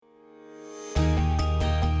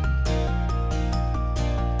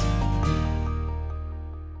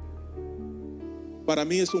Para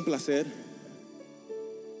mí es un placer,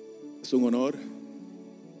 es un honor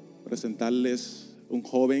presentarles un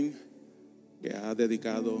joven que ha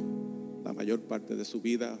dedicado la mayor parte de su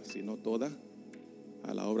vida, si no toda,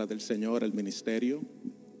 a la obra del Señor, al ministerio.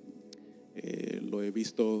 Lo he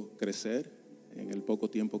visto crecer en el poco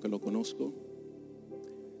tiempo que lo conozco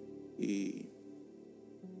y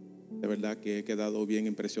de verdad que he quedado bien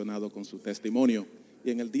impresionado con su testimonio.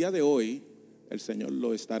 Y en el día de hoy el Señor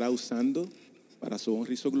lo estará usando para su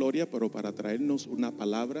honra y su gloria, pero para traernos una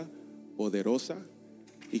palabra poderosa.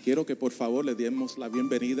 Y quiero que por favor le demos la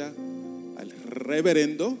bienvenida al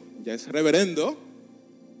reverendo, ya es reverendo.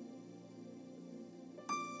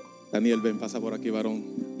 Daniel, ven, pasa por aquí,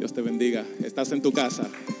 varón. Dios te bendiga. Estás en tu casa.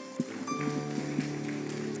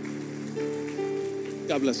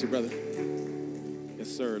 God bless you, brother. Yes,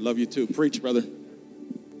 sir. Love you too. Preach, brother.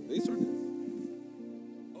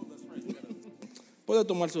 Puede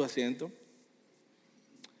tomar su asiento.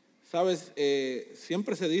 Sabes,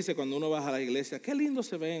 siempre se dice cuando uno va a la iglesia, qué lindo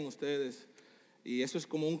se ven ustedes. Y eso es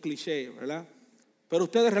como un cliché, ¿verdad? Pero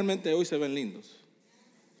ustedes realmente hoy se ven lindos.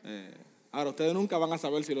 Ahora, ustedes nunca van a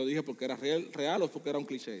saber si lo dije porque era real o porque era un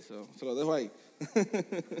cliché. Se lo dejo ahí.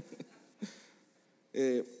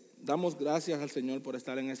 Damos gracias al Señor por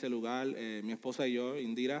estar en ese lugar. Mi esposa y yo,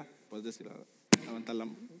 Indira, puedes decir, levantar la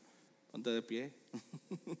mano, ponte de pie.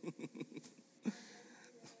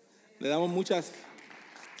 Le damos muchas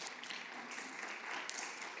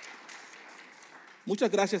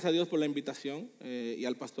gracias a Dios por la invitación y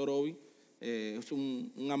al pastor Obi. Es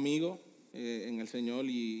un amigo en el Señor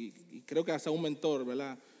y creo que hasta un mentor,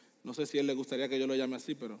 ¿verdad? No sé si a él le gustaría que yo lo llame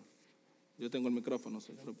así, pero yo tengo el micrófono,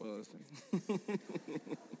 so yo lo puedo decir.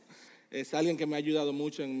 Es alguien que me ha ayudado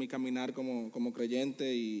mucho en mi caminar como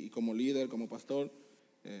creyente y como líder, como pastor.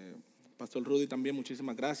 Pastor Rudy también,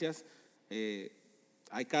 muchísimas gracias.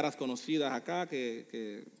 Hay caras conocidas acá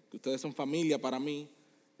que ustedes son familia para mí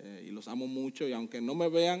y los amo mucho. Y aunque no me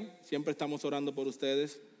vean, siempre estamos orando por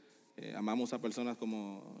ustedes. Amamos a personas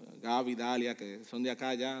como Gaby, Dalia, que son de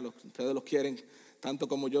acá ya. Ustedes los quieren tanto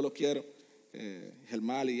como yo los quiero.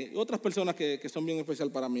 Germán y otras personas que son bien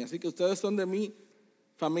especiales para mí. Así que ustedes son de mi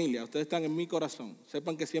familia, ustedes están en mi corazón.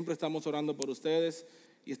 Sepan que siempre estamos orando por ustedes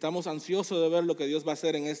y estamos ansiosos de ver lo que Dios va a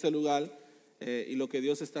hacer en este lugar y lo que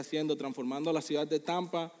Dios está haciendo, transformando la ciudad de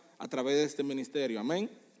Tampa a través de este ministerio. Amén.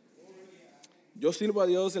 Yo sirvo a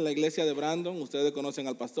Dios en la iglesia de Brandon. Ustedes conocen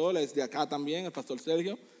al pastor, es de acá también, el pastor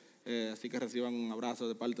Sergio. Así que reciban un abrazo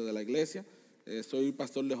de parte de la iglesia. Soy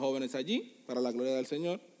pastor de jóvenes allí, para la gloria del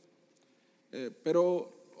Señor.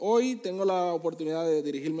 Pero hoy tengo la oportunidad de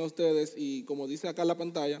dirigirme a ustedes y, como dice acá en la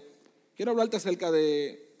pantalla, quiero hablarte acerca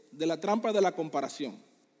de la trampa de la comparación.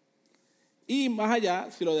 Y más allá,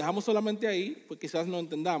 si lo dejamos solamente ahí, pues quizás no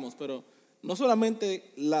entendamos, pero no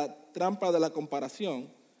solamente la trampa de la comparación,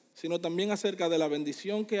 sino también acerca de la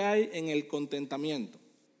bendición que hay en el contentamiento.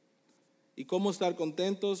 Y cómo estar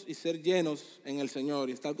contentos y ser llenos en el Señor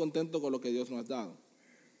y estar contentos con lo que Dios nos ha dado.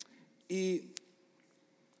 Y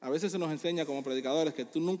a veces se nos enseña como predicadores que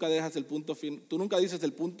tú nunca dejas el punto tú nunca dices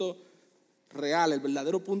el punto real, el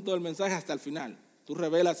verdadero punto del mensaje hasta el final. Tú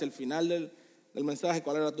revelas el final del mensaje,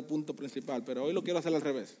 cuál era tu punto principal. Pero hoy lo quiero hacer al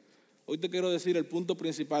revés. Hoy te quiero decir el punto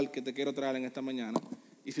principal que te quiero traer en esta mañana.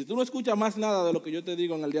 Y si tú no escuchas más nada de lo que yo te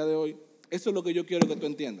digo en el día de hoy, eso es lo que yo quiero que tú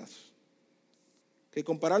entiendas. Que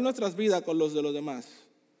comparar nuestras vidas con los de los demás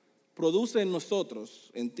produce en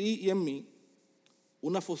nosotros, en ti y en mí,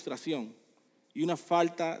 una frustración y una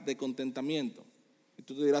falta de contentamiento. Y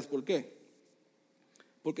tú te dirás, ¿por qué?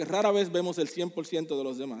 Porque rara vez vemos el 100% de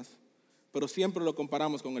los demás, pero siempre lo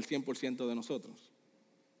comparamos con el 100% de nosotros.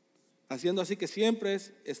 Haciendo así que siempre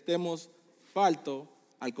estemos faltos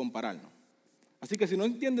al compararnos. Así que si no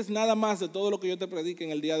entiendes nada más de todo lo que yo te predique en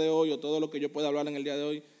el día de hoy o todo lo que yo pueda hablar en el día de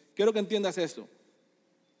hoy, quiero que entiendas esto.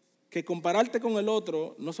 Que compararte con el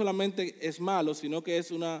otro no solamente es malo, sino que es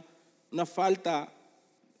una falta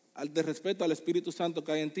de respeto al Espíritu Santo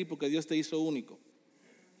que hay en ti, porque Dios te hizo único.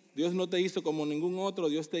 Dios no te hizo como ningún otro,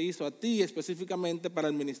 Dios te hizo a ti específicamente para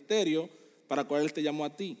el ministerio para el cual Él te llamó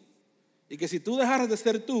a ti. Y que si tú dejaras de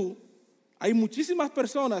ser tú, hay muchísimas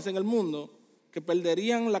personas en el mundo que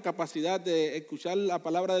perderían la capacidad de escuchar la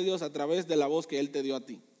palabra de Dios a través de la voz que Él te dio a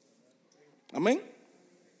ti. Amén.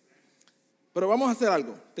 Pero vamos a hacer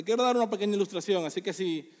algo. Te quiero dar una pequeña ilustración, así que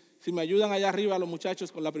si me ayudan allá arriba los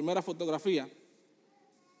muchachos con la primera fotografía.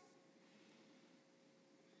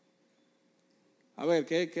 A ver,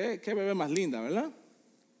 qué bebé más linda, ¿verdad?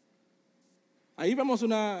 Ahí vemos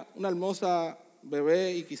una hermosa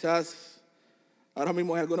bebé y quizás ahora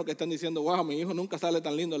mismo hay algunos que están diciendo, wow, mi hijo nunca sale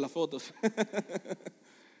tan lindo en las fotos.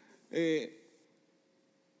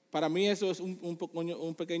 para mí eso es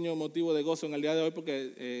un pequeño motivo de gozo en el día de hoy,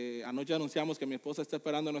 porque anoche anunciamos que mi esposa está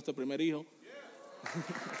esperando a nuestro primer hijo.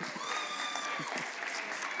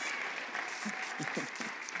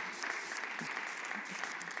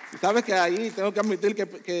 Sabes que ahí tengo que admitir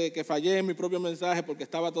que fallé en mi propio mensaje, porque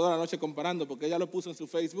estaba toda la noche comparando, porque ella lo puso en su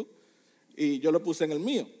Facebook y yo lo puse en el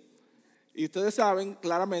mío. Y ustedes saben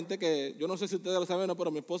claramente que, yo no sé si ustedes lo saben o no,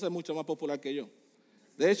 pero mi esposa es mucho más popular que yo.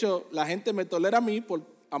 De hecho, la gente me tolera a mí por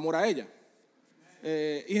amor a ella.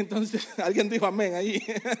 Y entonces alguien dijo amén allí.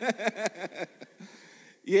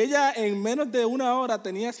 Y ella en menos de una hora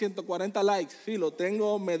tenía 140 likes. Sí, lo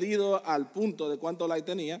tengo medido al punto de cuántos likes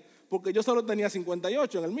tenía, porque yo solo tenía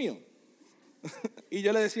 58 en el mío. Y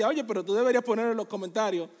yo le decía, oye, pero tú deberías poner en los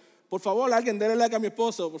comentarios, por favor, alguien déle like a mi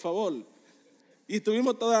esposo, por favor. Y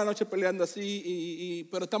estuvimos toda la noche peleando así,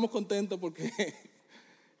 pero estamos contentos porque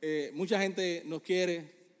mucha gente nos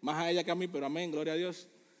quiere, más a ella que a mí, pero amén, gloria a Dios.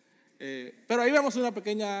 Pero ahí vemos una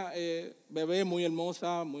pequeña bebé muy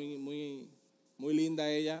hermosa, muy linda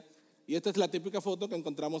ella. Y esta es la típica foto que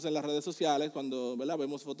encontramos en las redes sociales cuando, ¿verdad?,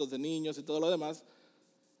 vemos fotos de niños y todo lo demás.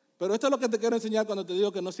 Pero esto es lo que te quiero enseñar cuando te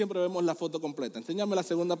digo que no siempre vemos la foto completa. Enséñame la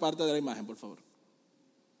segunda parte de la imagen, por favor.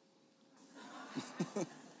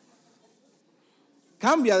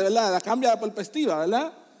 Cambia, de verdad, cambia la perspectiva,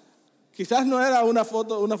 ¿verdad? Quizás no era una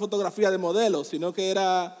fotografía de modelo, sino que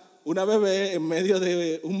era una bebé en medio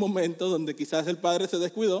de un momento donde quizás el padre se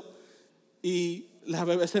descuidó y la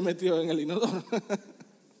bebé se metió en el inodoro.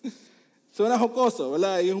 Suena jocoso,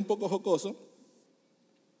 ¿verdad? Y es un poco jocoso.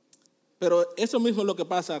 Pero eso mismo es lo que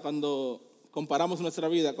pasa cuando comparamos nuestra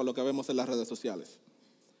vida con lo que vemos en las redes sociales.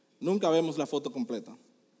 Nunca vemos la foto completa.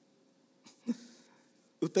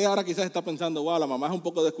 Usted ahora quizás está pensando, wow, la mamá es un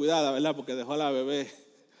poco descuidada, ¿verdad? Porque dejó a la bebé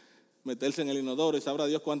meterse en el inodoro y sabrá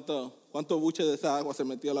Dios cuánto buche de esa agua se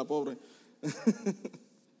metió la pobre.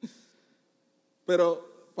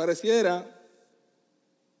 Pero pareciera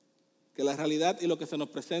que la realidad y lo que se nos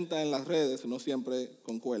presenta en las redes no siempre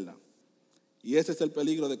concuerda. Y ese es el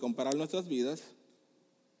peligro de comparar nuestras vidas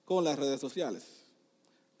con las redes sociales.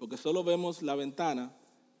 Porque solo vemos la ventana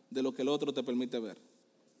de lo que el otro te permite ver.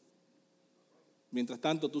 Mientras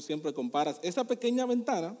tanto, tú siempre comparas esa pequeña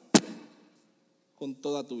ventana con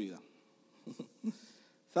toda tu vida.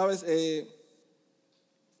 ¿Sabes?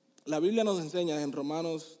 La Biblia nos enseña en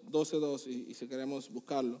Romanos 12:2, y si queremos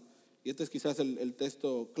buscarlo, y este es quizás el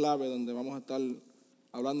texto clave donde vamos a estar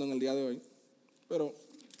hablando en el día de hoy, pero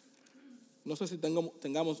no sé si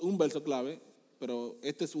tengamos un verso clave, pero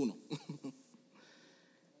este es uno.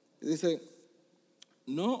 Dice,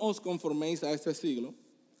 no os conforméis a este siglo,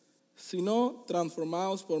 sino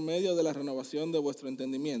transformaos por medio de la renovación de vuestro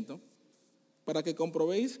entendimiento, para que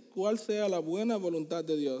comprobéis cuál sea la buena voluntad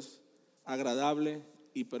de Dios, agradable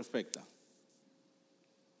y perfecta.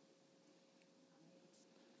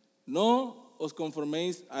 No os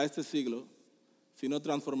conforméis a este siglo, sino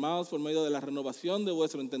transformaos por medio de la renovación de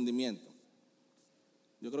vuestro entendimiento.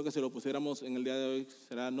 Yo creo que si lo pusiéramos en el día de hoy,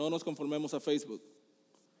 será no nos conformemos a Facebook,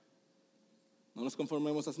 no nos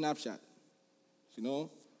conformemos a Snapchat,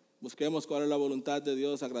 sino busquemos cuál es la voluntad de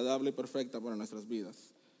Dios agradable y perfecta para nuestras vidas.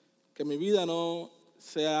 Que mi vida no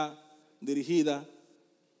sea dirigida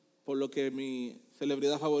por lo que mi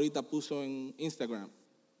celebridad favorita puso en Instagram,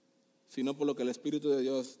 sino por lo que el Espíritu de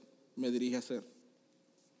Dios me dirige a hacer.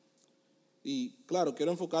 Y claro,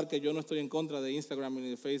 quiero enfocar que yo no estoy en contra de Instagram, ni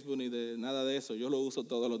de Facebook, ni de nada de eso. Yo lo uso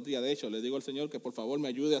todos los días. De hecho, le digo al Señor que por favor me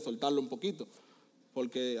ayude a soltarlo un poquito,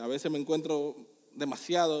 porque a veces me encuentro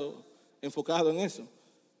demasiado enfocado en eso.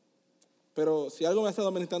 Pero si algo me ha estado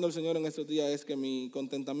ministrando el Señor en estos días es que mi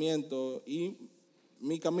contentamiento y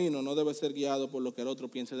mi camino no debe ser guiado por lo que el otro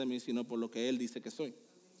piense de mí, sino por lo que Él dice que soy.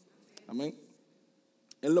 Amén.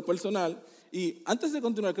 En lo personal, y antes de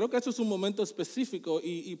continuar, creo que esto es un momento específico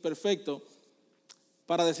y perfecto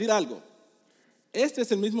para decir algo. Este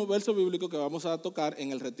es el mismo verso bíblico que vamos a tocar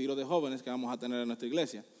en el retiro de jóvenes que vamos a tener en nuestra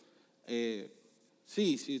iglesia.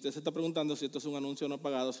 Sí, si usted se está preguntando si esto es un anuncio no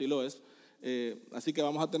pagado, sí lo es. Así que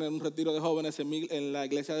vamos a tener un retiro de jóvenes en la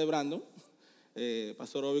iglesia de Brandon.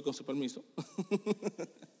 Pastor Obi, con su permiso.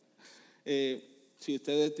 Si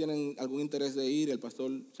ustedes tienen algún interés de ir, el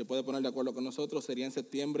pastor se puede poner de acuerdo con nosotros. Sería en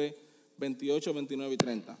septiembre 28, 29 y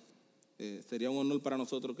 30. Sería un honor para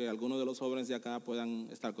nosotros que algunos de los jóvenes de acá puedan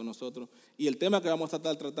estar con nosotros. Y el tema que vamos a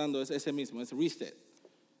estar tratando es ese mismo, es reset.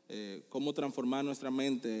 Cómo transformar nuestra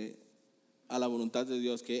mente a la voluntad de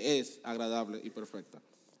Dios, que es agradable y perfecta.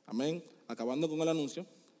 Amén. Acabando con el anuncio,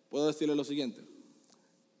 puedo decirle lo siguiente.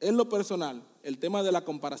 En lo personal, el tema de la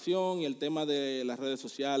comparación y el tema de las redes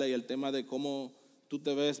sociales y el tema de cómo tú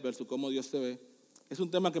te ves versus cómo Dios te ve, es un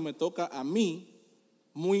tema que me toca a mí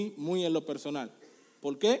muy, muy en lo personal.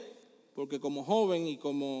 ¿Por qué? Porque como joven y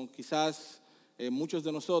como quizás muchos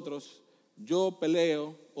de nosotros, yo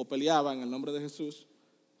peleo o peleaba en el nombre de Jesús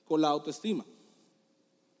con la autoestima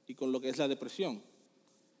y con lo que es la depresión.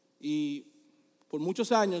 Y por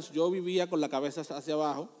muchos años yo vivía con la cabeza hacia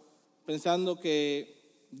abajo, pensando que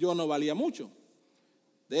yo no valía mucho.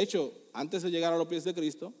 De hecho, antes de llegar a los pies de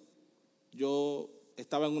Cristo, yo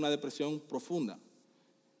estaba en una depresión profunda,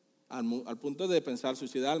 al punto de pensar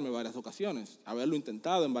suicidarme en varias ocasiones, haberlo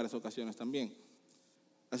intentado en varias ocasiones también.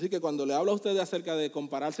 Así que cuando le hablo a ustedes acerca de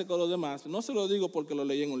compararse con los demás, no se lo digo porque lo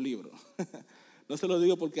leí en un libro. No se lo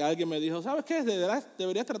digo porque alguien me dijo, ¿sabes qué?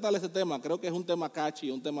 Deberías tratar ese tema, creo que es un tema catchy,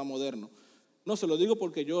 un tema moderno. No, se lo digo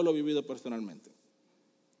porque yo lo he vivido personalmente.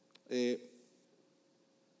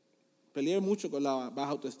 Peleé mucho con la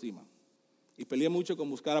baja autoestima y peleé mucho con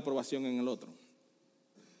buscar aprobación en el otro.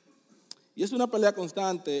 Y es una pelea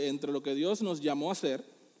constante entre lo que Dios nos llamó a hacer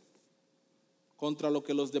contra lo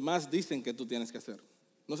que los demás dicen que tú tienes que hacer.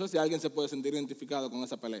 No sé si alguien se puede sentir identificado con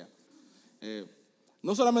esa pelea.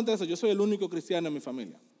 No solamente eso, yo soy el único cristiano en mi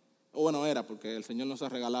familia. O bueno, era, porque el Señor nos ha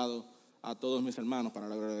regalado a todos mis hermanos para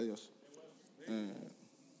la gloria de Dios.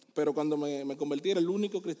 Pero cuando me convertí era el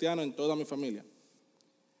único cristiano en toda mi familia.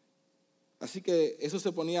 Así que eso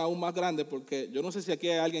se ponía aún más grande porque yo no sé si aquí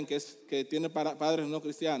hay alguien que tiene padres no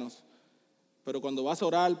cristianos, pero cuando vas a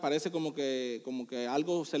orar parece como que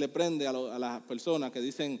algo se le prende a las personas que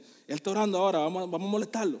dicen, él está orando ahora, vamos a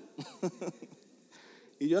molestarlo.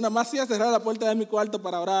 Y yo nada más hacía cerrar la puerta de mi cuarto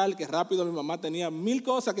para orar, que rápido mi mamá tenía 1000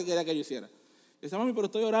 cosas que quería que yo hiciera. Y decía, mami, pero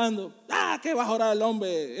estoy orando. ¿Qué vas a orar el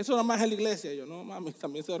hombre? Eso nada más es en la iglesia. Y yo, no, mami,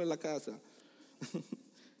 también se ora en la casa.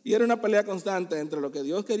 Y era una pelea constante entre lo que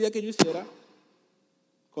Dios quería que yo hiciera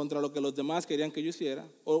contra lo que los demás querían que yo hiciera,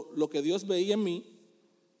 o lo que Dios veía en mí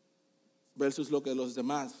versus lo que los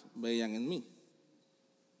demás veían en mí.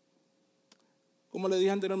 Como le dije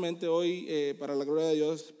anteriormente, hoy, para la gloria de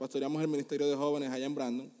Dios, pastoreamos el Ministerio de Jóvenes allá en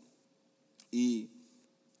Brandon. Y,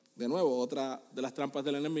 de nuevo, otra de las trampas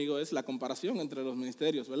del enemigo es la comparación entre los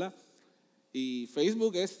ministerios, ¿verdad? Y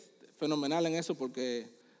Facebook es fenomenal en eso porque,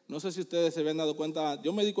 no sé si ustedes se habían dado cuenta,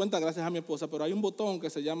 yo me di cuenta gracias a mi esposa, pero hay un botón que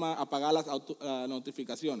se llama apagar las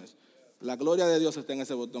notificaciones. La gloria de Dios está en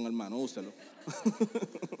ese botón, hermano, úselo.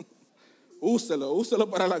 Úselo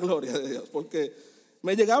para la gloria de Dios, porque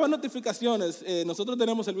me llegaban notificaciones. Nosotros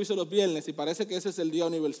tenemos servicio los viernes y parece que ese es el día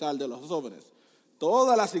universal de los jóvenes.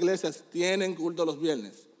 Todas las iglesias tienen culto los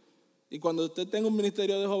viernes. Y cuando usted tenga un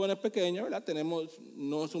ministerio de jóvenes pequeño, ¿verdad?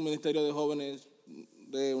 No es un ministerio de jóvenes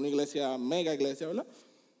de una iglesia, mega iglesia, ¿verdad?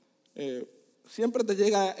 Siempre te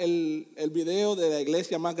llega el video de la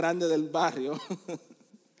iglesia más grande del barrio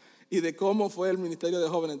y de cómo fue el ministerio de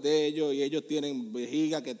jóvenes de ellos, y ellos tienen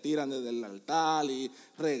vejiga que tiran desde el altar y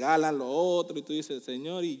regalan lo otro, y tú dices,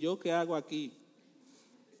 Señor, ¿y yo qué hago aquí?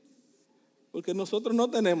 Porque nosotros no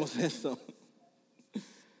tenemos eso.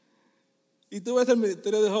 Y tú ves el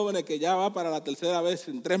ministerio de jóvenes que ya va para la tercera vez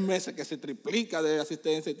en 3 meses, que se triplica de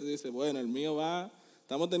asistencia, y tú dices, bueno, el mío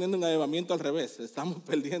estamos teniendo un avivamiento al revés, estamos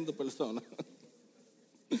perdiendo personas.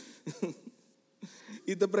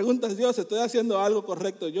 Y te preguntas, Dios, ¿estoy haciendo algo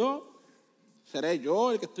correcto yo? ¿Seré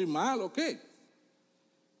yo el que estoy mal o qué?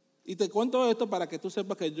 Y te cuento esto para que tú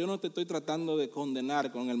sepas que yo no te estoy tratando de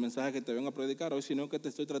condenar con el mensaje que te vengo a predicar hoy, sino que te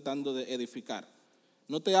estoy tratando de edificar.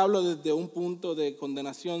 No te hablo desde un punto de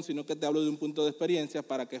condenación, sino que te hablo de un punto de experiencia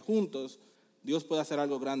para que juntos Dios pueda hacer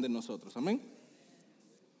algo grande en nosotros. Amén.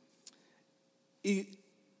 Y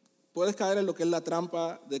puedes caer en lo que es la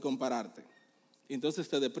trampa de compararte. Y entonces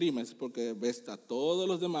te deprimes porque ves a todos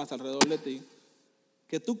los demás alrededor de ti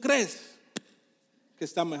que tú crees que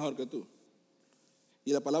están mejor que tú.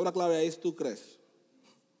 Y la palabra clave ahí es tú crees.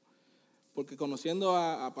 Porque conociendo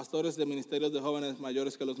a pastores de ministerios de jóvenes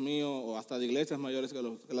mayores que los míos, o hasta de iglesias mayores que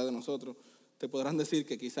las de nosotros, te podrán decir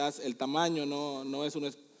que quizás el tamaño no es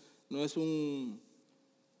un...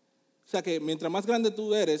 O sea que mientras más grande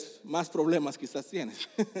tú eres, más problemas quizás tienes.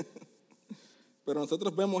 Pero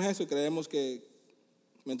nosotros vemos eso y creemos que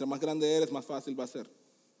mientras más grande eres, más fácil va a ser.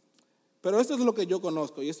 Pero esto es lo que yo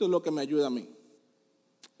conozco y esto es lo que me ayuda a mí.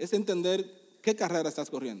 Es entender qué carrera estás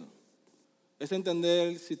corriendo. Es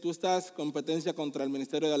entender si tú estás en competencia contra el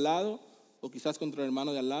ministerio de al lado, o quizás contra el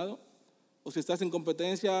hermano de al lado, o si estás en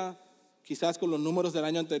competencia quizás con los números del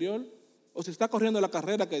año anterior, o si estás corriendo la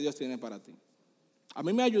carrera que Dios tiene para ti. A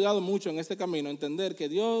mí me ha ayudado mucho en este camino a entender que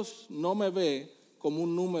Dios no me ve como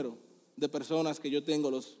un número de personas que yo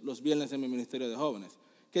tengo los viernes en mi ministerio de jóvenes.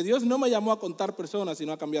 Que Dios no me llamó a contar personas,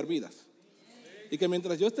 sino a cambiar vidas. Y que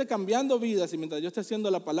mientras yo esté cambiando vidas y mientras yo esté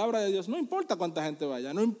haciendo la palabra de Dios, no importa cuánta gente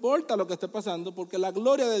vaya, no importa lo que esté pasando, porque la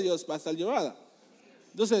gloria de Dios va a estar llevada.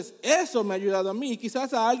 Entonces, eso me ha ayudado a mí. Y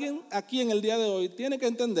quizás a alguien aquí en el día de hoy tiene que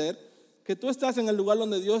entender que tú estás en el lugar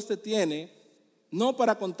donde Dios te tiene, no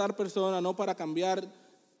para contar personas, no para cambiar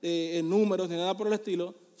números ni nada por el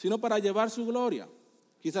estilo, sino para llevar su gloria.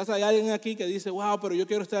 Quizás hay alguien aquí que dice, wow, pero yo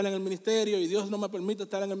quiero estar en el ministerio y Dios no me permite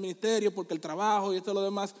estar en el ministerio porque el trabajo y esto y lo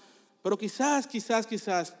demás. Pero quizás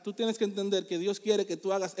tú tienes que entender que Dios quiere que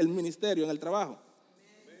tú hagas el ministerio en el trabajo.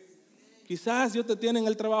 Quizás Dios te tiene en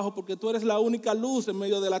el trabajo porque tú eres la única luz en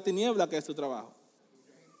medio de la tiniebla que es tu trabajo.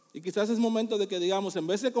 Y quizás es momento de que digamos, en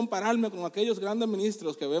vez de compararme con aquellos grandes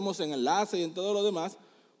ministros que vemos en Enlace y en todo lo demás,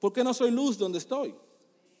 ¿por qué no soy luz donde estoy?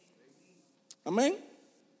 Amén.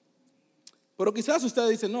 Pero quizás usted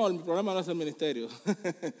dice, no, mi problema no es el ministerio.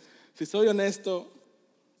 Si soy honesto,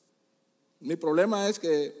 mi problema es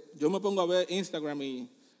que yo me pongo a ver Instagram y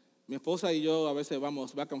mi esposa y yo a veces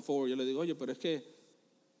vamos back and forth. Yo le digo, oye, pero es que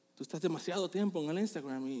tú estás demasiado tiempo en el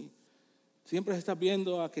Instagram y siempre estás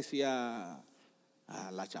viendo a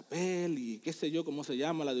La Chapelle y qué sé yo, cómo se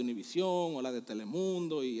llama, la de Univisión o la de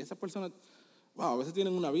Telemundo. Y esas personas, wow, a veces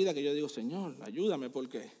tienen una vida que yo digo, Señor, ayúdame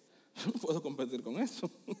porque yo no puedo competir con eso.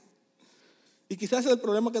 Y quizás el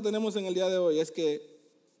problema que tenemos en el día de hoy es que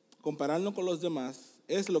compararnos con los demás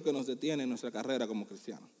es lo que nos detiene en nuestra carrera como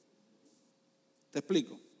cristianos. Te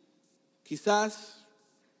explico. Quizás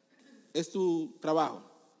es tu trabajo.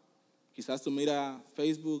 Quizás tú mira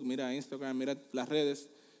Facebook, mira Instagram, mira las redes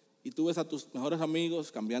y tú ves a tus mejores amigos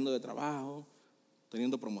cambiando de trabajo,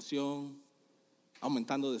 teniendo promoción,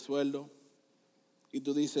 aumentando de sueldo. Y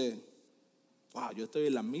tú dices, wow, yo estoy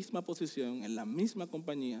en la misma posición, en la misma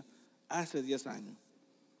compañía hace 10 años.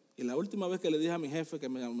 Y la última vez que le dije a mi jefe que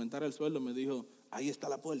me aumentara el sueldo, me dijo, ahí está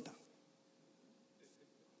la puerta.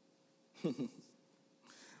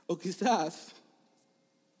 O quizás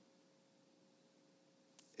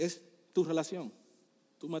es tu relación,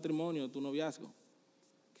 tu matrimonio, tu noviazgo.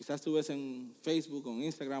 Quizás tú ves en Facebook, o en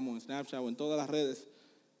Instagram, o en Snapchat, o en todas las redes,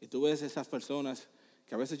 y tú ves esas personas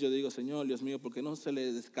que a veces yo digo, Señor, Dios mío, ¿por qué no se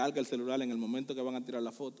les descarga el celular en el momento que van a tirar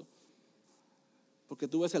la foto? Porque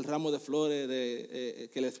tú ves el ramo de flores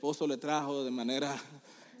que el esposo le trajo de manera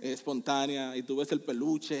espontánea, y tú ves el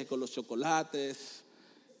peluche con los chocolates,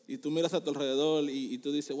 y tú miras a tu alrededor y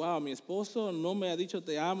tú dices, wow, mi esposo no me ha dicho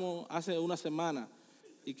te amo hace una semana.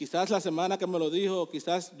 Y quizás la semana que me lo dijo,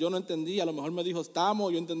 quizás yo no entendí, a lo mejor me dijo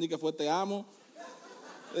estamos, yo entendí que fue te amo.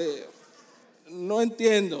 No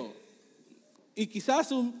entiendo. Y quizás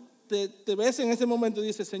te ves en ese momento y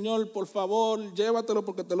dices, Señor, por favor, llévatelo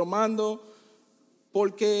porque te lo mando.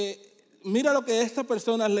 Porque mira lo que estas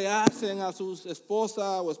personas le hacen a sus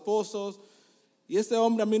esposas o esposos. Y este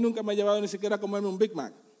hombre a mí nunca me ha llevado ni siquiera a comerme un Big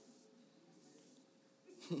Mac.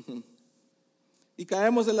 Y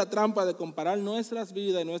caemos en la trampa de comparar nuestras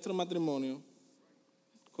vidas y nuestro matrimonio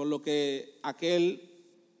con lo que aquel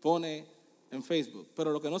pone en Facebook.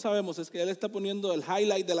 Pero lo que no sabemos es que él está poniendo el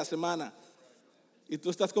highlight de la semana y tú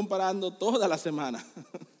estás comparando toda la semana.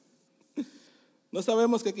 No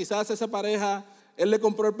sabemos que quizás esa pareja, él le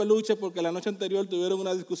compró el peluche porque la noche anterior tuvieron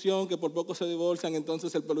una discusión que por poco se divorcian,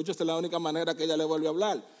 entonces el peluche es la única manera que ella le vuelve a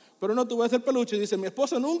hablar. Pero no, tú ves el peluche y dices, mi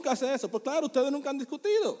esposo nunca hace eso. Pues claro, ustedes nunca han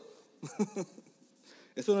discutido.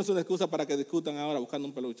 Eso no es una excusa para que discutan ahora buscando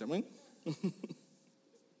un peluche, ¿amén?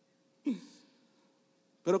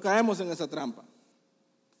 Pero caemos en esa trampa,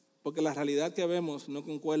 porque la realidad que vemos no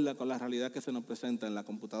concuerda con la realidad que se nos presenta en la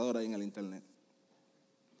computadora y en el internet.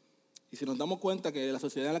 Y si nos damos cuenta que la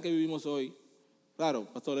sociedad en la que vivimos hoy, claro,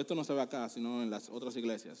 pastor, esto no se ve acá, sino en las otras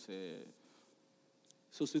iglesias,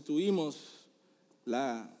 sustituimos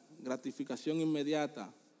la gratificación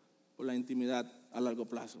inmediata por la intimidad a largo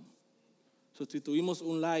plazo. Sustituimos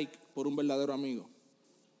un like por un verdadero amigo.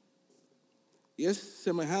 Y es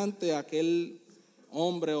semejante a aquel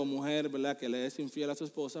hombre o mujer, ¿verdad?, que le es infiel a su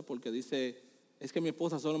esposa porque dice, es que mi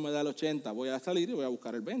esposa solo me da el 80%, voy a salir y voy a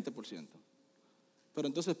buscar el 20%. Pero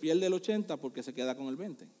entonces pierde el 80% porque se queda con el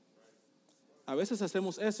 20%. A veces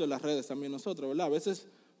hacemos eso en las redes también nosotros, ¿verdad? A veces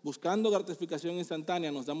buscando gratificación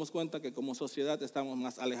instantánea nos damos cuenta que como sociedad estamos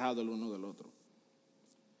más alejados el uno del otro.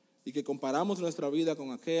 Y que comparamos nuestra vida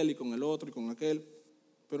con aquel y con el otro y con aquel,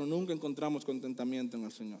 pero nunca encontramos contentamiento en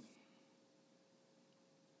el Señor.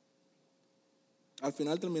 Al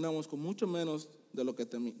final terminamos con mucho menos de lo que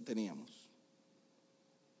teníamos.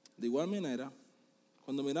 De igual manera,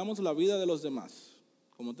 cuando miramos la vida de los demás,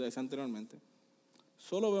 como te decía anteriormente,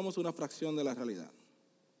 solo vemos una fracción de la realidad.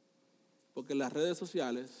 Porque en las redes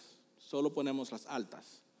sociales solo ponemos las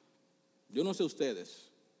altas. Yo no sé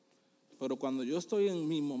ustedes, pero cuando yo estoy en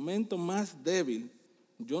mi momento más débil,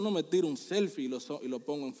 yo no me tiro un selfie y lo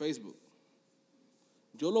pongo en Facebook.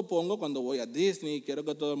 Yo lo pongo cuando voy a Disney, quiero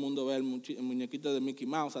que todo el mundo vea el muñequito de Mickey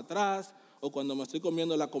Mouse atrás, o cuando me estoy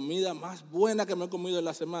comiendo la comida más buena que me he comido en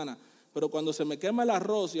la semana. Pero cuando se me quema el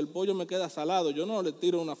arroz y el pollo me queda salado, yo no le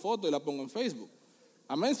tiro una foto y la pongo en Facebook.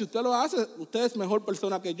 Amén, si usted lo hace, usted es mejor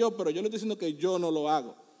persona que yo, pero yo le estoy diciendo que yo no lo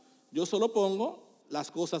hago. Yo solo pongo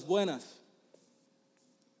las cosas buenas.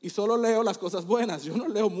 Y solo leo las cosas buenas, yo no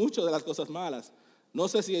leo mucho de las cosas malas. No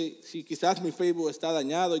sé si quizás mi Facebook está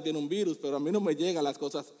dañado y tiene un virus, pero a mí no me llegan las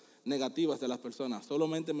cosas negativas de las personas,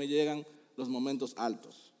 solamente me llegan los momentos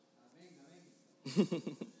altos.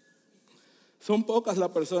 Son pocas las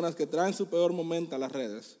personas que traen su peor momento a las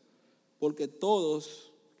redes, porque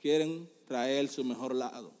todos quieren traer su mejor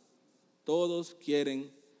lado. Todos quieren,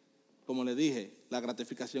 como le dije, la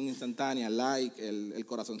gratificación instantánea, like, el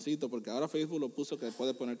corazoncito, porque ahora Facebook lo puso que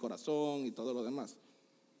puede poner corazón y todo lo demás.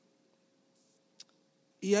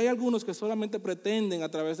 Y hay algunos que solamente pretenden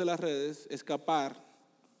a través de las redes escapar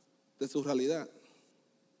de su realidad.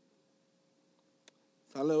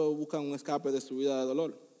 Buscan un escape de su vida de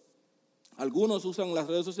dolor. Algunos usan las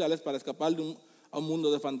redes sociales para escapar a un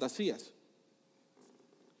mundo de fantasías.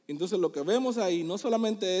 Entonces lo que vemos ahí no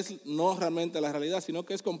solamente es no realmente la realidad, sino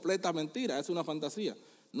que es completa mentira, es una fantasía.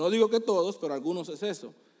 No digo que todos, pero algunos es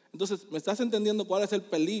eso. Entonces, ¿me estás entendiendo cuál es el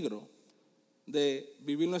peligro de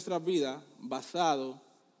vivir nuestra vida basado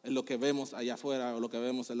en lo que vemos allá afuera o lo que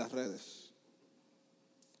vemos en las redes?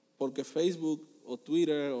 Porque Facebook o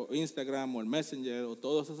Twitter o Instagram o el Messenger o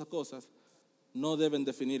todas esas cosas no deben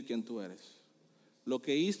definir quién tú eres. Lo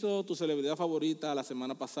que hizo tu celebridad favorita la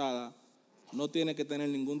semana pasada no tiene que tener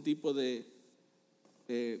ningún tipo de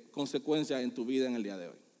consecuencia en tu vida en el día de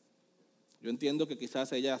hoy. Yo entiendo que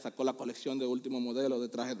quizás ella sacó la colección de último modelo de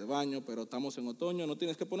trajes de baño, pero estamos en otoño, no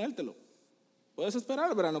tienes que ponértelo. Puedes esperar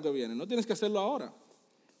el verano que viene, no tienes que hacerlo ahora.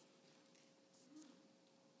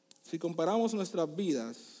 Si comparamos nuestras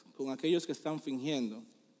vidas con aquellos que están fingiendo,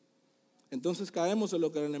 entonces caemos en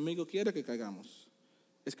lo que el enemigo quiere que caigamos.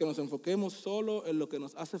 Es que nos enfoquemos solo en lo que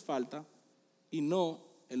nos hace falta y no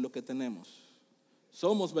en lo que tenemos.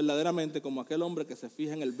 Somos verdaderamente como aquel hombre que se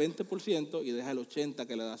fija en el 20% y deja el 80%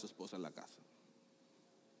 que le da a su esposa en la casa.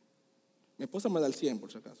 Mi esposa me da el 100% por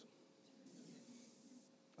si acaso.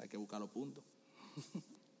 Hay que buscar los puntos.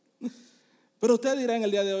 Pero usted dirá en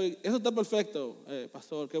el día de hoy, eso está perfecto,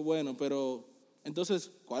 pastor, qué bueno, pero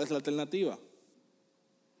entonces, ¿cuál es la alternativa?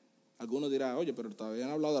 Algunos dirán, oye, pero todavía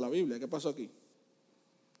han hablado de la Biblia, ¿qué pasó aquí?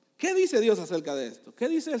 ¿Qué dice Dios acerca de esto? ¿Qué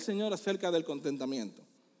dice el Señor acerca del contentamiento?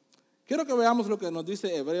 Quiero que veamos lo que nos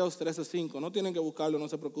dice Hebreos 13:5. No tienen que buscarlo, no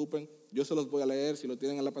se preocupen. Yo se los voy a leer, si lo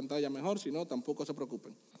tienen en la pantalla mejor, si no, tampoco se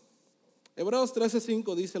preocupen. Hebreos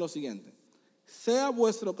 13:5 dice lo siguiente: sea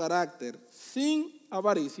vuestro carácter sin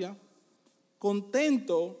avaricia,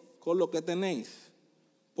 contento con lo que tenéis,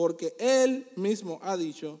 porque Él mismo ha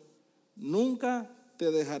dicho, nunca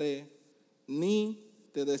te dejaré ni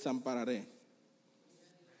te desampararé.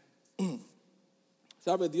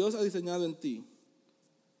 ¿Sabes? Dios ha diseñado en ti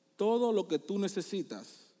todo lo que tú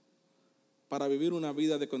necesitas para vivir una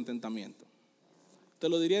vida de contentamiento. Te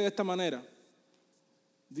lo diría de esta manera: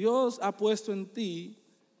 Dios ha puesto en ti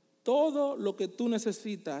todo lo que tú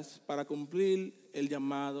necesitas para cumplir el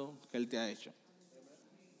llamado que Él te ha hecho.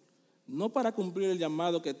 No para cumplir el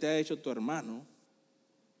llamado que te ha hecho tu hermano,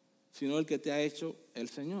 sino el que te ha hecho el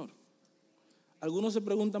Señor. Algunos se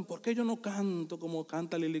preguntan, ¿por qué yo no canto como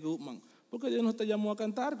canta Lily Goodman? ¿Por qué Dios no te llamó a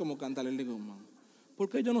cantar como canta Lily Goodman? ¿Por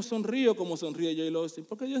qué yo no sonrío como sonríe Joel Osteen?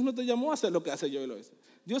 ¿Por qué Dios no te llamó a hacer lo que hace Joel Osteen?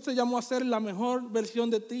 Dios te llamó a ser la mejor versión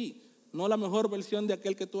de ti, no la mejor versión de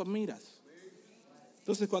aquel que tú admiras.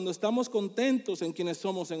 Entonces, cuando estamos contentos en quienes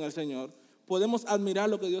somos en el Señor, podemos admirar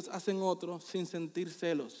lo que Dios hace en otros sin sentir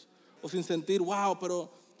celos o sin sentir, wow, pero,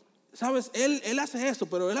 ¿sabes? Él hace eso,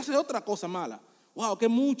 pero Él hace otra cosa mala. Wow, que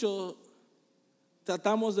mucho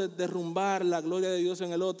tratamos de derrumbar la gloria de Dios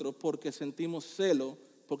en el otro porque sentimos celo,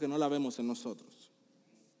 porque no la vemos en nosotros.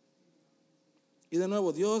 Y de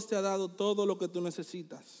nuevo, Dios te ha dado todo lo que tú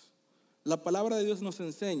necesitas. La palabra de Dios nos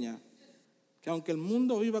enseña que aunque el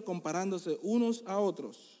mundo viva comparándose unos a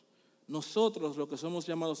otros, nosotros, los que somos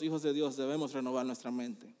llamados hijos de Dios, debemos renovar nuestra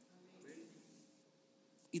mente.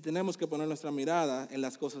 Y tenemos que poner nuestra mirada en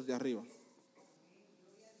las cosas de arriba.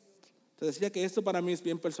 Te decía que esto para mí es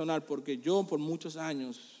bien personal porque yo por muchos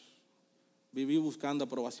años viví buscando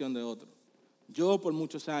aprobación de otro. Yo por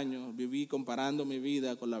muchos años viví comparando mi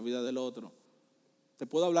vida con la vida del otro. Te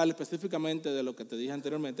puedo hablar específicamente de lo que te dije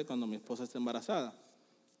anteriormente cuando mi esposa está embarazada.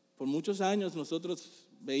 Por muchos años nosotros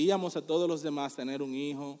veíamos a todos los demás tener un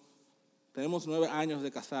hijo. Tenemos 9 años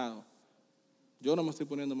de casado. Yo no me estoy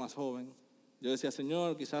poniendo más joven. Yo decía,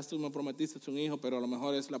 Señor, quizás tú me prometiste un hijo, pero a lo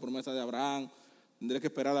mejor es la promesa de Abraham. Tendré que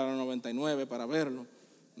esperar a los 99 para verlo.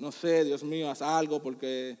 No sé, Dios mío, haz algo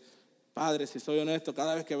porque, Padre, si soy honesto,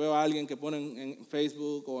 cada vez que veo a alguien que pone en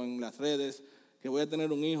Facebook o en las redes que voy a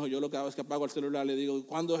tener un hijo, yo lo que hago es que apago el celular y le digo,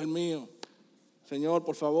 ¿cuándo es el mío? Señor,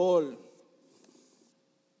 por favor.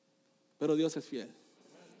 Pero Dios es fiel.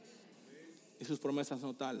 Y sus promesas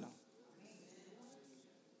no tardan.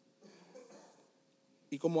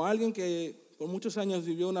 Y como alguien que por muchos años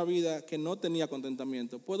vivió una vida que no tenía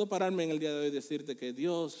contentamiento, puedo pararme en el día de hoy y decirte que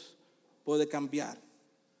Dios puede cambiar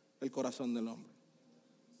el corazón del hombre.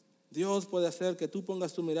 Dios puede hacer que tú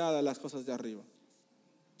pongas tu mirada en las cosas de arriba.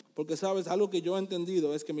 Porque sabes, algo que yo he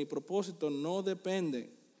entendido es que mi propósito no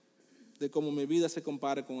depende de cómo mi vida se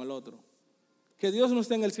compare con el otro. Que Dios no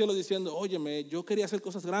esté en el cielo diciendo, óyeme, yo quería hacer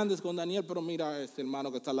cosas grandes con Daniel, pero mira, este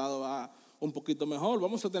hermano que está al lado va un poquito mejor.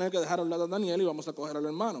 Vamos a tener que dejar a un lado a Daniel y vamos a coger al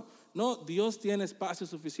hermano. No, Dios tiene espacio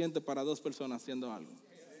suficiente para dos personas haciendo algo.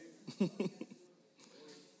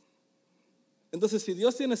 Entonces, si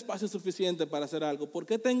Dios tiene espacio suficiente para hacer algo, ¿por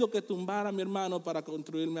qué tengo que tumbar a mi hermano para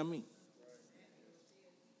construirme a mí?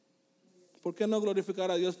 ¿Por qué no glorificar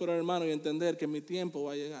a Dios por el hermano y entender que mi tiempo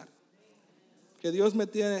va a llegar? Que Dios me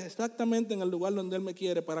tiene exactamente en el lugar donde Él me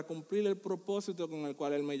quiere para cumplir el propósito con el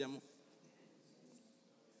cual Él me llamó.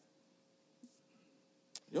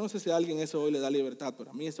 Yo no sé si a alguien eso hoy le da libertad, pero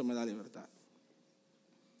a mí eso me da libertad.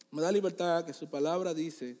 Me da libertad que su palabra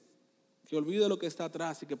dice que olvide lo que está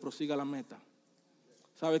atrás y que prosiga la meta.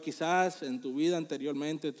 Sabes, quizás en tu vida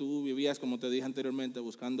anteriormente tú vivías, como te dije anteriormente,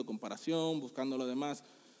 buscando comparación, buscando lo demás.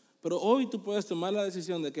 Pero hoy tú puedes tomar la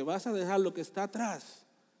decisión de que vas a dejar lo que está atrás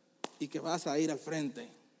y que vas a ir al frente,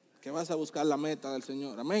 que vas a buscar la meta del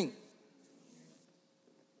Señor. Amén.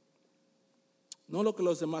 No lo que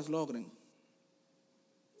los demás logren.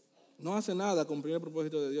 No hace nada cumplir el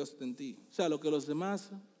propósito de Dios en ti. O sea, lo que los demás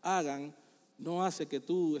hagan no hace que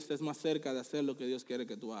tú estés más cerca de hacer lo que Dios quiere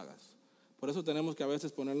que tú hagas. Por eso tenemos que a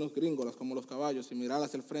veces ponernos gringolas como los caballos y mirar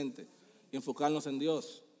hacia el frente y enfocarnos en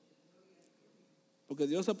Dios. Porque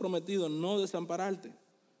Dios ha prometido no desampararte,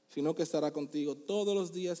 sino que estará contigo todos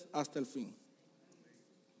los días hasta el fin.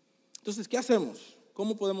 Entonces, ¿qué hacemos?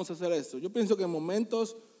 ¿Cómo podemos hacer esto? Yo pienso que en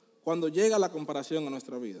momentos cuando llega la comparación a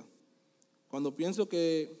nuestra vida, cuando pienso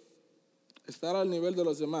que estar al nivel de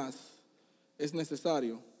los demás es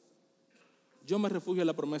necesario, yo me refugio en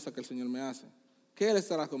la promesa que el Señor me hace, que Él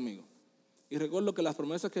estará conmigo. Y recuerdo que las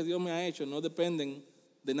promesas que Dios me ha hecho no dependen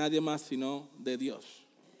de nadie más, sino de Dios.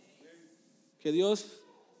 Que Dios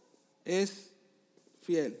es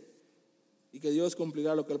fiel y que Dios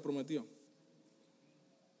cumplirá lo que Él prometió.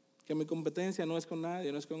 Que mi competencia no es con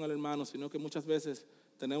nadie, no es con el hermano, sino que muchas veces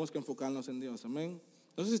tenemos que enfocarnos en Dios. Amén.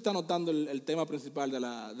 No sé si está notando el tema principal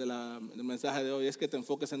del mensaje de hoy, es que te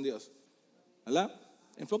enfoques en Dios. ¿Verdad?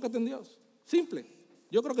 Enfócate en Dios. Simple.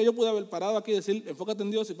 Yo creo que yo pude haber parado aquí y decir, enfócate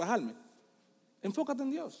en Dios y bajarme. Enfócate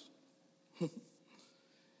en Dios.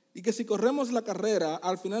 Y que si corremos la carrera,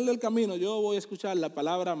 al final del camino yo voy a escuchar la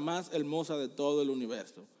palabra más hermosa de todo el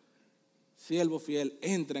universo. Siervo fiel,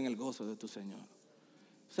 entra en el gozo de tu Señor.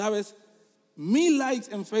 ¿Sabes? 1000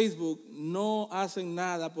 likes en Facebook no hacen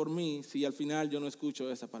nada por mí si al final yo no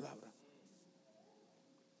escucho esa palabra.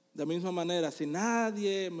 De la misma manera, si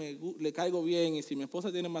nadie le caigo bien y si mi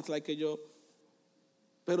esposa tiene más likes que yo,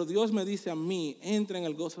 pero Dios me dice a mí, entra en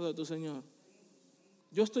el gozo de tu Señor.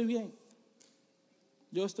 Yo estoy bien.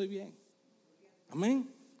 Yo estoy bien.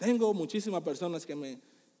 Amén. Tengo muchísimas personas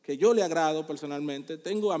que yo le agrado personalmente.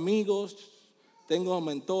 Tengo amigos, tengo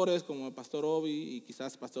mentores como el pastor Obi y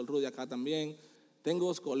quizás el pastor Rudy acá también.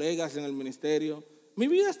 Tengo colegas en el ministerio. Mi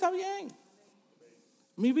vida está bien.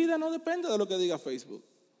 Mi vida no depende de lo que diga Facebook.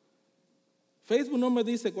 Facebook no me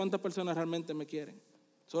dice cuántas personas realmente me quieren.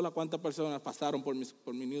 Solo cuántas personas pasaron por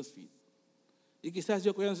mi newsfeed. Y quizás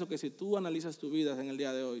yo pienso que si tú analizas tu vida en el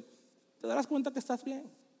día de hoy, te darás cuenta que estás bien.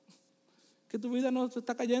 Que tu vida no se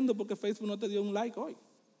está cayendo porque Facebook no te dio un like hoy.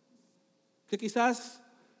 Que quizás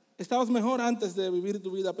estabas mejor antes de vivir tu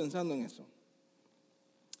vida pensando en eso.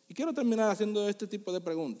 Y quiero terminar haciendo este tipo de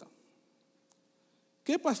pregunta.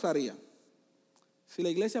 ¿Qué pasaría si la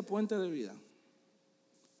iglesia Puente de Vida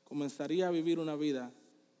comenzaría a vivir una vida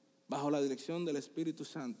bajo la dirección del Espíritu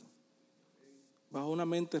Santo, bajo una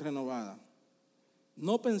mente renovada?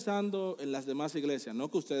 No pensando en las demás iglesias, no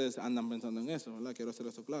que ustedes andan pensando en eso, ¿verdad? Quiero hacer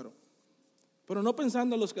eso claro. Pero no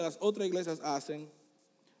pensando en lo que las otras iglesias hacen,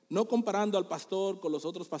 no comparando al pastor con los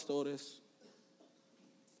otros pastores,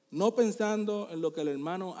 no pensando en lo que el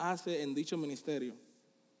hermano hace en dicho ministerio,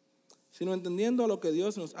 sino entendiendo a lo que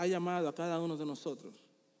Dios nos ha llamado a cada uno de nosotros,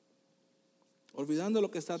 olvidando lo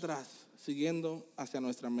que está atrás, siguiendo hacia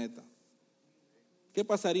nuestra meta. ¿Qué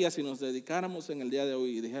pasaría si nos dedicáramos en el día de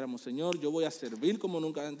hoy y dijéramos, Señor, yo voy a servir como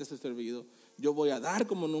nunca antes he servido, yo voy a dar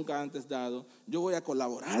como nunca antes dado, yo voy a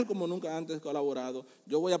colaborar como nunca antes he colaborado,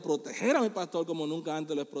 yo voy a proteger a mi pastor como nunca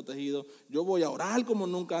antes lo he protegido, yo voy a orar como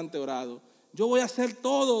nunca antes he orado, yo voy a hacer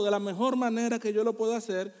todo de la mejor manera que yo lo puedo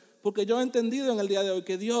hacer, porque yo he entendido en el día de hoy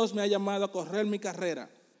que Dios me ha llamado a correr mi carrera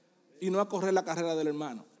y no a correr la carrera del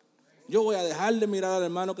hermano? Yo voy a dejar de mirar al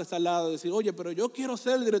hermano que está al lado y decir, oye, pero yo quiero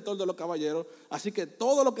ser el director de los caballeros, así que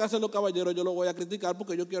todo lo que hacen los caballeros yo lo voy a criticar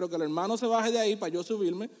porque yo quiero que el hermano se baje de ahí para yo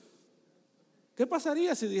subirme. ¿Qué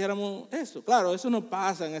pasaría si dijéramos eso? Claro, eso no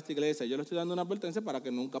pasa en esta iglesia. Yo le estoy dando una advertencia para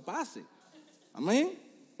que nunca pase. Amén.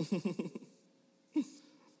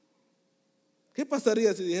 ¿Qué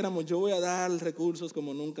pasaría si dijéramos, yo voy a dar recursos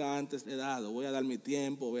como nunca antes he dado? Voy a dar mi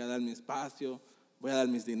tiempo, voy a dar mi espacio, voy a dar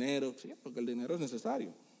mis dineros. Sí, porque el dinero es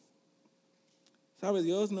necesario. ¿Sabe?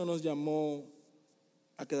 Dios no nos llamó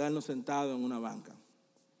a quedarnos sentados en una banca.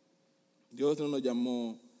 Dios no nos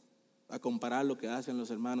llamó a comparar lo que hacen los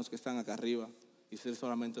hermanos que están acá arriba y ser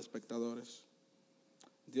solamente espectadores.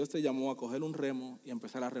 Dios te llamó a coger un remo y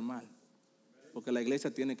empezar a remar, porque la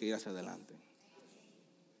iglesia tiene que ir hacia adelante.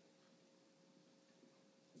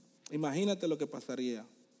 Imagínate lo que pasaría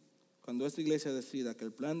cuando esta iglesia decida que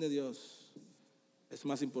el plan de Dios es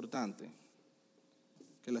más importante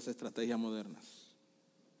que las estrategias modernas.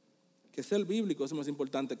 Que ser bíblico es más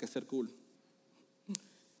importante que ser cool.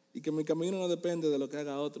 Y que mi camino no depende de lo que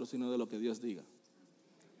haga otro, sino de lo que Dios diga.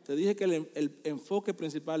 Te dije que el enfoque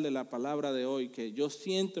principal de la palabra de hoy, que yo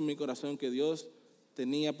siento en mi corazón que Dios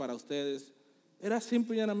tenía para ustedes, era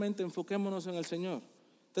simple y llanamente enfoquémonos en el Señor.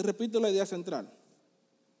 Te repito la idea central.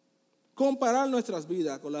 Comparar nuestras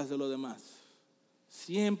vidas con las de los demás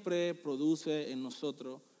siempre produce en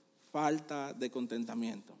nosotros falta de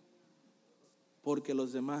contentamiento. Porque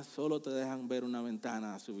los demás solo te dejan ver una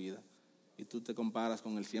ventana a su vida y tú te comparas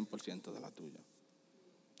con el 100% de la tuya.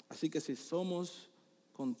 Así que si somos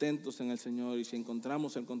contentos en el Señor y si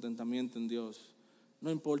encontramos el contentamiento en Dios,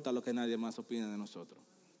 no importa lo que nadie más opine de nosotros,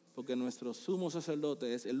 porque nuestro sumo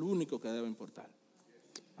sacerdote es el único que debe importar.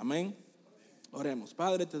 Amén. Oremos.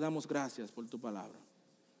 Padre, te damos gracias por tu palabra.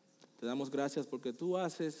 Te damos gracias porque tú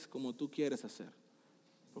haces como tú quieres hacer.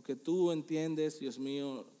 Porque tú entiendes, Dios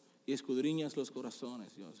mío, y escudriñas los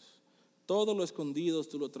corazones, Dios. Todo lo escondido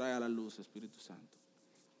tú lo traes a la luz, Espíritu Santo.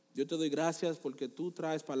 Yo te doy gracias porque tú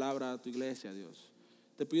traes palabra a tu iglesia, Dios.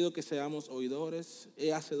 Te pido que seamos oidores y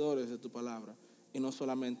hacedores de tu palabra y no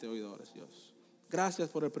solamente oidores, Dios. Gracias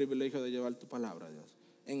por el privilegio de llevar tu palabra, Dios.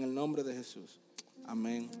 En el nombre de Jesús.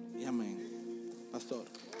 Amén y amén. Pastor.